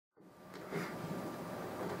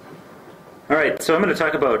Alright, so I'm going to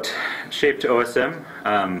talk about shp-to-osm.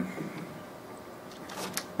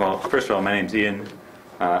 Well, first of all, my name's Ian.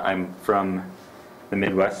 I'm from the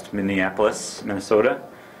Midwest, Minneapolis, Minnesota.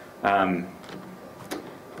 I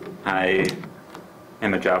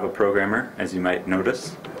am a Java programmer, as you might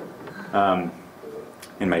notice, in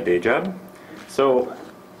my day job. So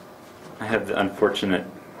I have the unfortunate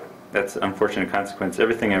consequence.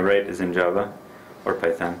 Everything I write is in Java or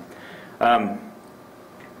Python.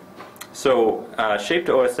 So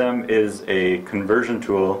shp-to-osm is a conversion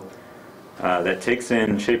tool that takes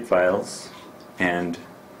in shapefiles and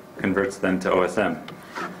converts them to OSM.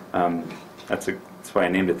 That's why I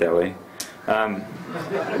named it that way.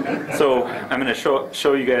 So I'm going to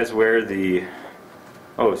show you guys where the...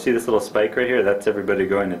 Oh, see this little spike right here? That's everybody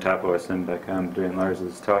going to top-osm.com during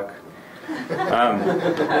Lars's talk.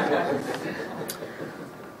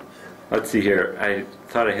 Let's see here. I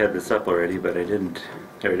thought I had this up already, but I didn't.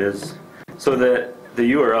 There it is. So the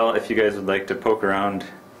URL, if you guys would like to poke around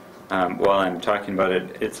while I'm talking about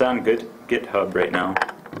it, it's on GitHub right now.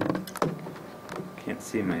 Can't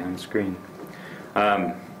see my own screen.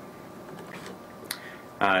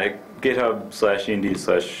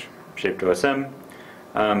 GitHub/END/shp-to-osm.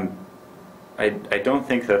 I don't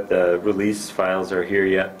think that the release files are here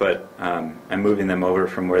yet, but I'm moving them over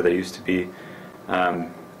from where they used to be.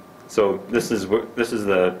 So this is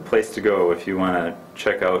the place to go if you want to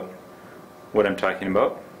check out what I'm talking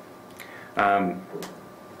about.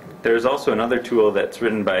 There's also another tool that's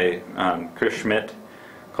written by Chris Schmidt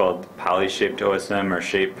called poly-shp-to-osm, or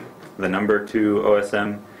shape the number to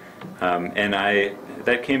OSM. And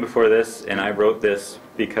that came before this, and I wrote this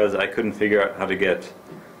because I couldn't figure out how to get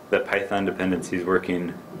the Python dependencies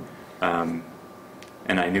working, and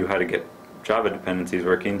I knew how to get Java dependencies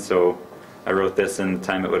working, so I wrote this in the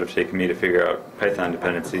time it would have taken me to figure out Python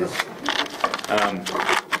dependencies.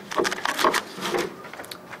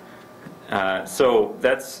 So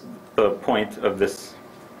that's the point of this,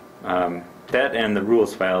 that and the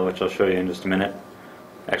rules file, which I'll show you in just a minute,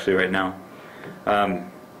 actually right now.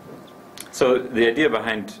 So the idea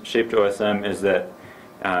behind shp-to-osm is that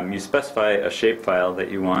you specify a shapefile that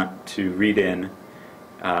you want to read in.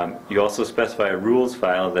 You also specify a rules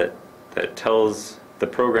file that tells the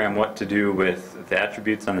program what to do with the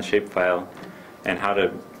attributes on the shapefile and how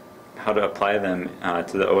to apply them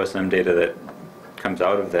to the OSM data that comes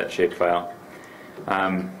out of that shapefile.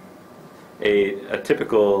 A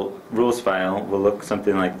typical rules file will look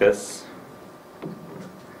something like this.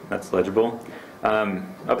 That's legible. Up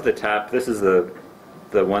at the top, this is the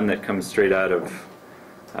one that comes straight out of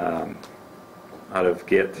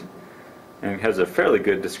Git, and it has a fairly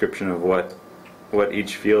good description of what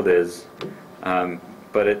each field is,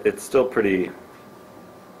 but it's still pretty,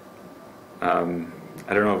 I don't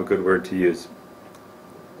know of a good word to use,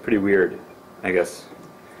 pretty weird, I guess.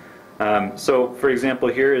 So for example,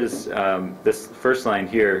 here is this first line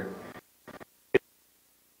here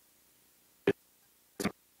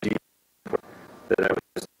that I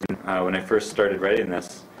was doing, when I first started writing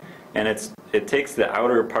this, and it takes the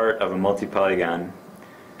outer part of a multi-polygon,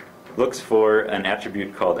 looks for an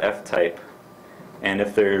attribute called f-type, and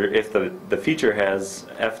if the feature has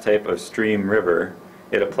f-type of stream river,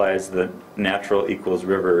 it applies the natural equals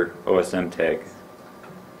river OSM tag.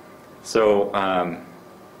 So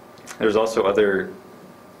there's also other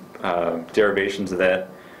derivations of that.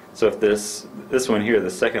 So if this one here,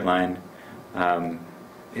 the second line,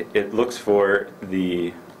 it looks for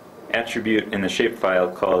the attribute in the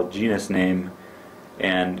shapefile called genus name,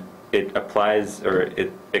 and it applies, or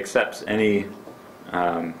it accepts any,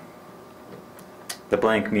 the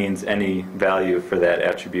blank means any value for that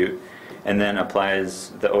attribute, and then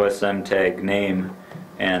applies the OSM tag name,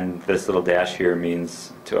 and this little dash here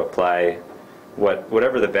means to apply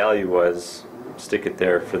whatever the value was, stick it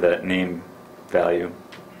there for that name value.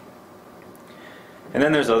 And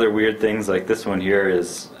then there's other weird things, like this one here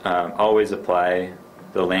is always apply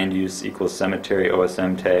the land use equals cemetery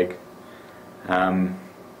OSM tag. And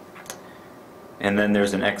then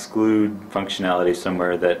there's an exclude functionality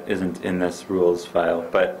somewhere that isn't in this rules file,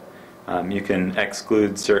 but you can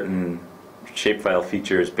exclude certain shapefile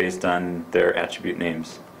features based on their attribute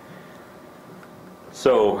names.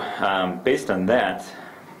 So based on that,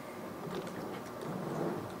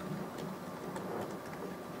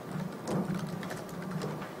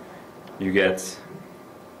 you get,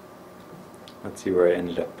 let's see where I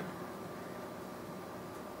ended up.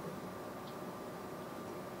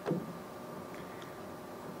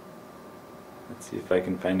 Let's see if I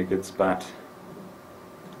can find a good spot.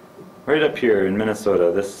 Right up here in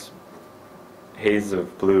Minnesota, this haze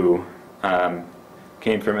of blue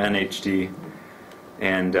came from NHD.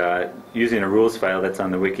 and using a rules file that's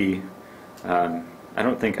on the wiki. I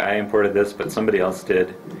don't think I imported this, but somebody else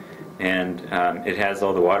did, and it has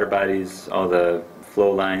all the water bodies, all the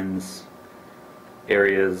flow lines,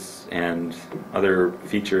 areas, and other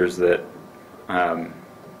features that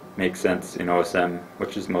make sense in OSM,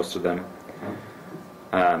 which is most of them.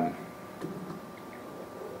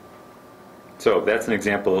 So that's an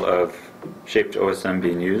example of shp-to-osm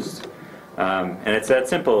being used, and it's that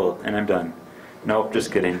simple. And I'm done. Nope,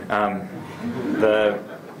 just kidding.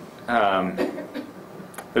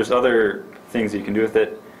 There's other things you can do with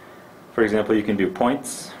it. For example, you can do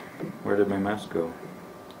points. Where did my mouse go?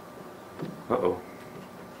 Uh-oh.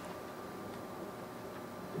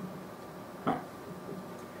 Huh.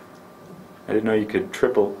 I didn't know you could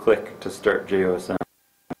triple click to start JOSM.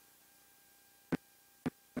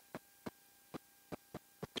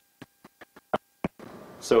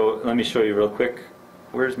 So let me show you real quick.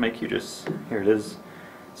 Where's my QGIS? Here it is.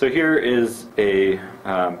 So here is a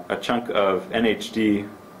chunk of NHD.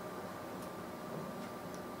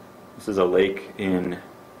 This is a lake in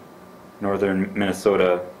northern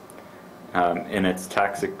Minnesota, and it's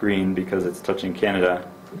toxic green because it's touching Canada.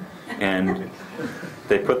 And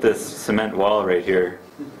they put this cement wall right here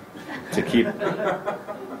to keep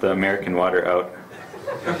the American water out.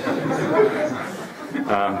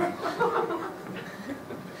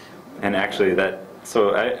 And actually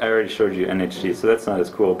so I already showed you NHD, so that's not as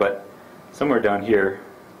cool, but somewhere down here,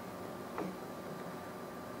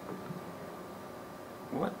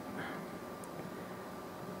 what?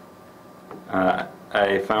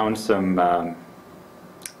 I found some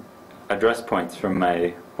address points from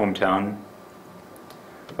my hometown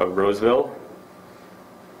of Roseville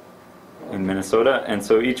in Minnesota, and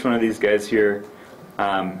so each one of these guys here,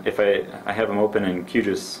 if I have them open in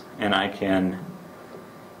QGIS, and I can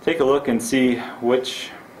take a look and see which,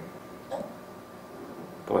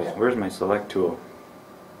 boy, where's my select tool?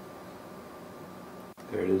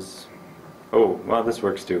 There it is. Oh, well, this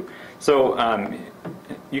works too. So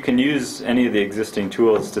you can use any of the existing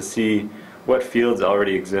tools to see what fields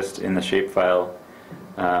already exist in the shapefile.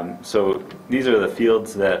 So these are the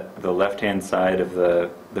fields that the left-hand side of the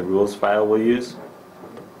rules file will use.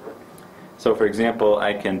 So for example,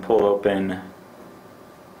 I can pull open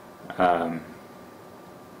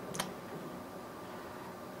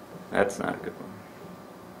that's not a good one.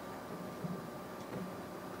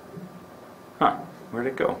 Huh, where'd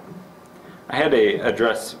it go? I had a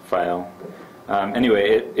address file.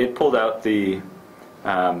 Anyway, it pulled out the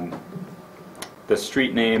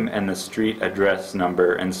street name and the street address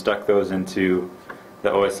number and stuck those into the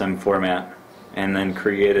OSM format, and then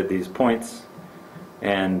created these points.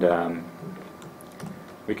 And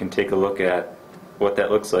we can take a look at what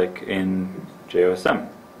that looks like in JOSM.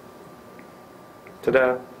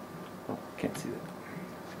 Ta-da! Oh, can't see that.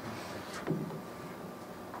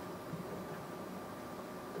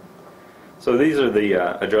 So these are the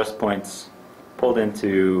address points pulled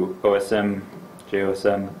into OSM,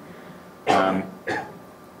 JOSM.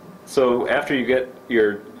 So after you get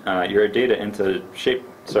your data into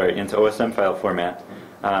into OSM file format,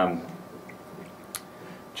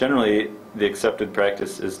 generally the accepted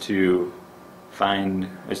practice is to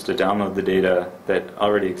download the data that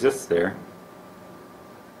already exists there.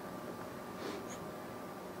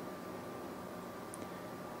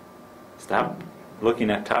 Stop looking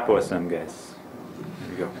at top OSM, guys. There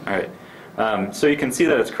we go. All right. So you can see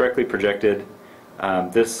that it's correctly projected.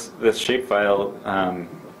 This shapefile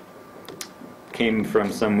came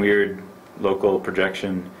from some weird local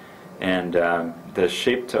projection, and the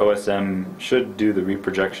shp-to-osm should do the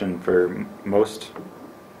reprojection for most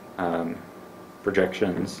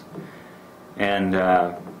projections. And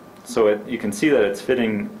so you can see that it's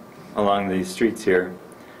fitting along these streets here.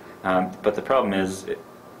 But the problem is,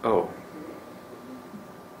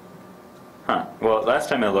 well, last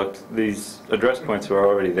time I looked, these address points were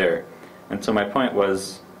already there. And so my point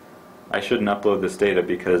was, I shouldn't upload this data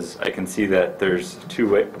because I can see that there's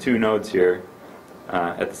two nodes here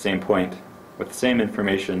at the same point with the same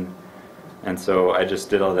information. And so I just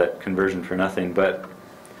did all that conversion for nothing. But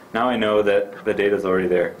now I know that the data is already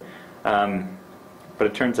there. But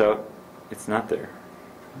it turns out it's not there.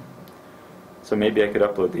 So maybe I could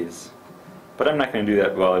upload these. But I'm not going to do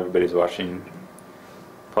that while everybody's watching.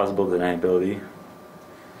 Plausible deniability.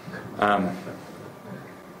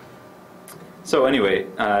 So anyway,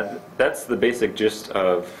 that's the basic gist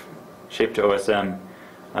of shp-to-osm.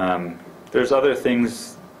 There's other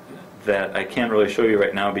things that I can't really show you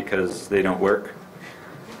right now because they don't work.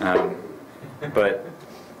 But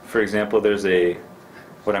for example, there's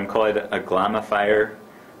what I'm calling a glamifier,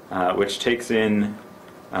 which takes in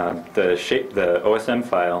the OSM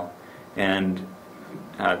file, and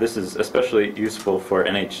this is especially useful for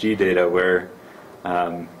NHD data where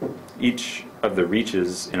each of the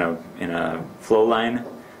reaches in a flow line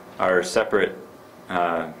are separate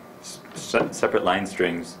separate line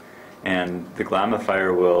strings, and the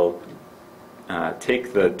glamifier will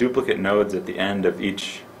take the duplicate nodes at the end of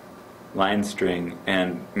each line string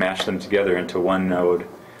and mash them together into one node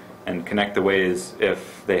and connect the ways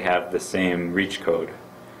if they have the same reach code.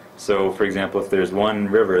 So for example, if there's one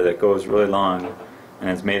river that goes really long and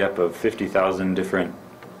is made up of 50,000 different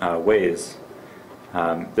ways,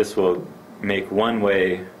 this will make one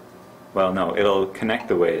way, well no, it'll connect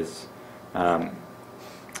the ways.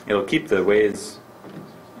 It'll keep the ways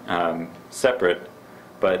separate,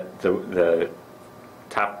 but the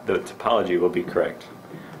topology will be correct.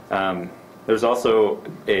 There's also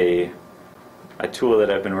a tool that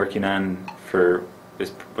I've been working on for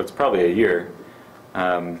what's probably a year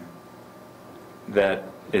that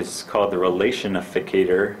is called the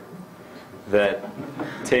relationificator, that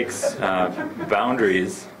takes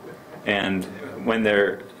boundaries, and when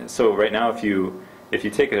they're so right now if you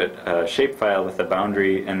take a shapefile with a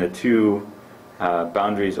boundary and the two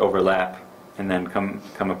boundaries overlap and then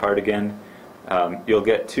come apart again, you'll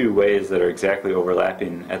get two ways that are exactly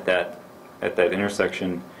overlapping at that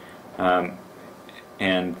intersection,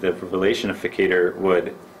 and the relationificator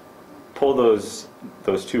would pull those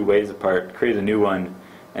two ways apart, create a new one,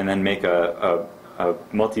 and then make a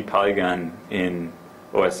multi-polygon in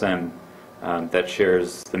OSM that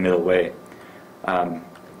shares the middle way.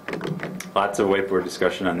 Lots of whiteboard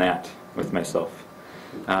discussion on that with myself.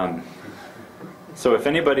 So if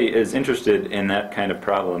anybody is interested in that kind of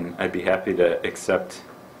problem, I'd be happy to accept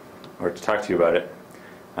or to talk to you about it.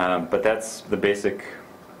 But that's the basic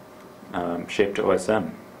shape to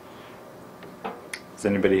OSM. Does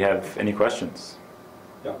anybody have any questions?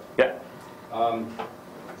 Yeah. Yeah.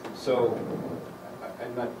 So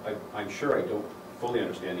I'm sure I don't fully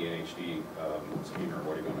understand the NHD scheme or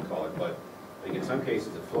what you're going to call it, but like in some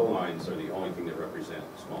cases the flow lines are the only thing that represent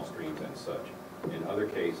small streams and such. In other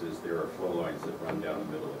cases there are flow lines that run down the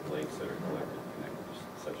middle of lakes that are collected, connected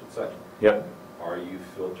to such and such. Yep. Are you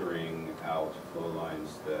filtering out flow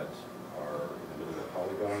lines that are in the middle of a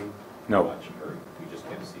polygon? No. Much, or you just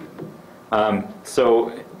can't see them?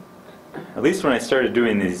 So at least when I started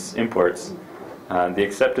doing these imports, the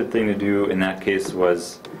accepted thing to do in that case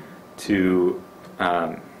was to,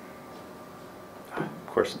 of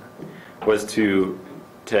course not, was to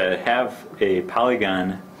have a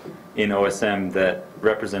polygon in OSM that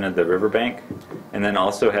represented the riverbank, and then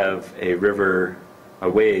also have a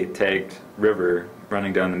way tagged river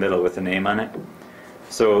running down the middle with a name on it.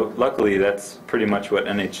 So luckily that's pretty much what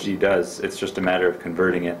NHG does. It's just a matter of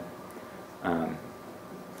converting it.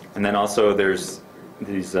 And then also there's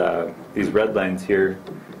these red lines here.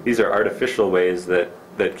 These are artificial ways that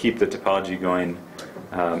keep the topology going.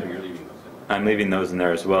 So you're leaving those in? I'm leaving those in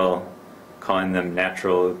there as well, calling them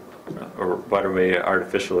natural or waterway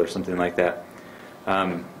artificial or something like that.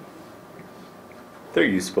 They're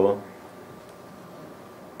useful.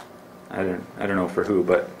 I don't know for who,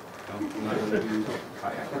 but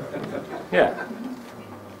yeah.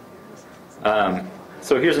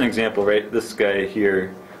 So here's an example, right? This guy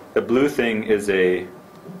here, the blue thing is a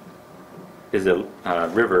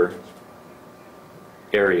river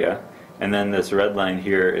area, and then this red line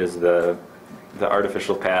here is the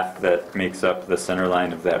artificial path that makes up the center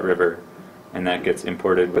line of that river, and that gets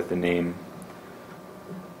imported with the name.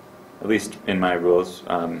 At least in my rules,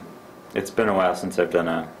 it's been a while since I've done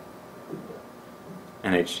a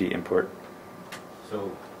NHD import.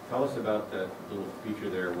 So tell us about that little feature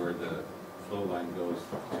there where the flow line goes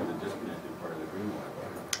to the disconnected part of the green line.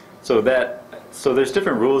 So there's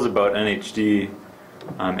different rules about NHD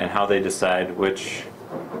and how they decide which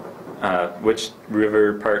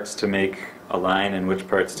river parts to make a line and which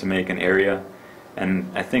parts to make an area, and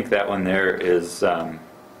I think that one there is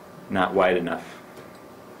not wide enough.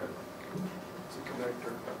 It's a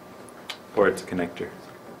connector. Or it's a connector.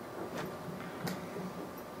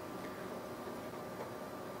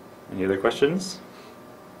 Any other questions?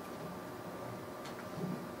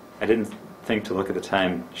 I didn't think to look at the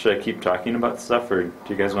time. Should I keep talking about stuff, or do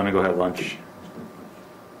you guys want to go have lunch?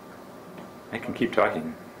 I can keep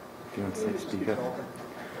talking if you want to speak up.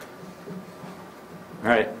 All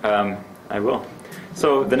right, I will.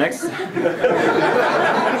 So the next, so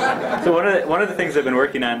one of the things I've been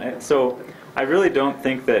working on. So I really don't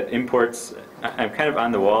think that imports. I'm kind of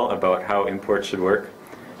on the wall about how imports should work,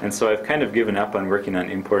 and so I've kind of given up on working on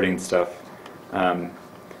importing stuff.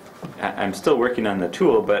 I'm still working on the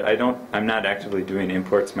tool, but I'm not actively doing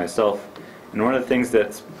imports myself. And one of the things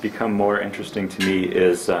that's become more interesting to me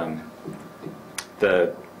is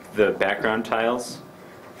the background tiles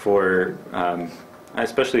for,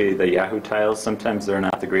 especially the Yahoo tiles. Sometimes they're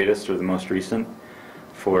not the greatest or the most recent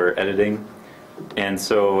for editing. And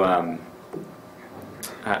so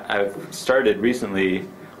I've started recently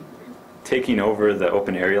taking over the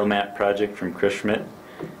Open Aerial Map project from Chris Schmidt.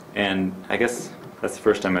 And I guess that's the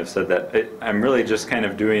first time I've said that. I'm really just kind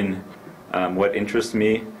of doing what interests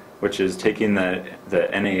me, which is taking the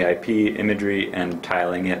NAIP imagery and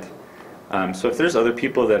tiling it. So if there's other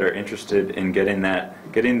people that are interested in getting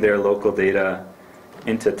their local data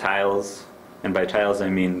into tiles, and by tiles I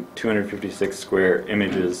mean 256 square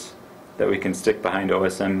images that we can stick behind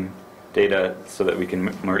OSM data so that we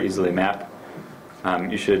can more easily map,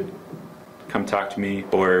 you should come talk to me,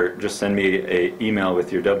 or just send me an email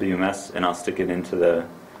with your WMS and I'll stick it into the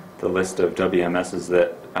list of WMSs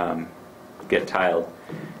that get tiled.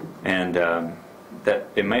 And that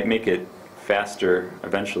it might make it faster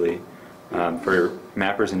eventually for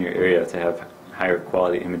mappers in your area to have higher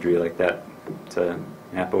quality imagery like that to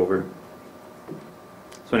map over.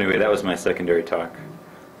 So anyway, that was my secondary talk.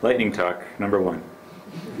 Lightning talk number 1.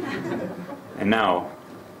 And now,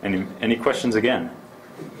 any questions again?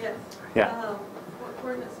 Yes. Yeah. What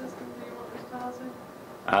coordinate system do you want these tiles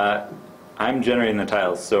in? I'm generating the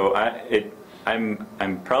tiles, so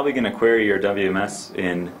I'm probably going to query your WMS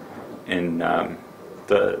in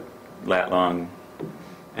the lat long,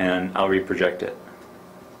 and I'll reproject it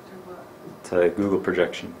To what? to Google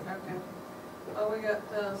projection. Okay. Well, we got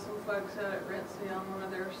some folks out at Rentsy on one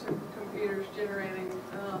of their supercomputers generating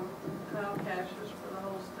tile caches for the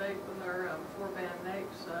whole state with our 4-band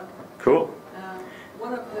NAICS. So, Cool.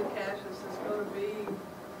 one of the caches is going to be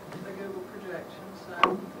the Google projection,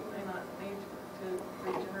 so you may not need to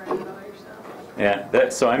regenerate it all yourself. Yeah.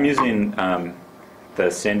 So I'm using the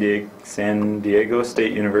San Diego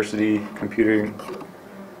State University computer,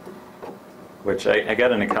 which I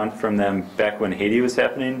got an account from them back when Haiti was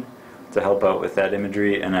happening to help out with that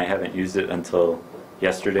imagery, and I haven't used it until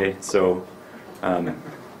yesterday. So,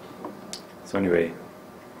 so anyway,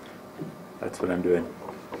 that's what I'm doing.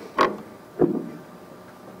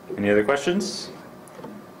 Any other questions?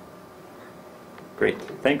 Great.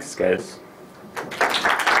 Thanks, guys.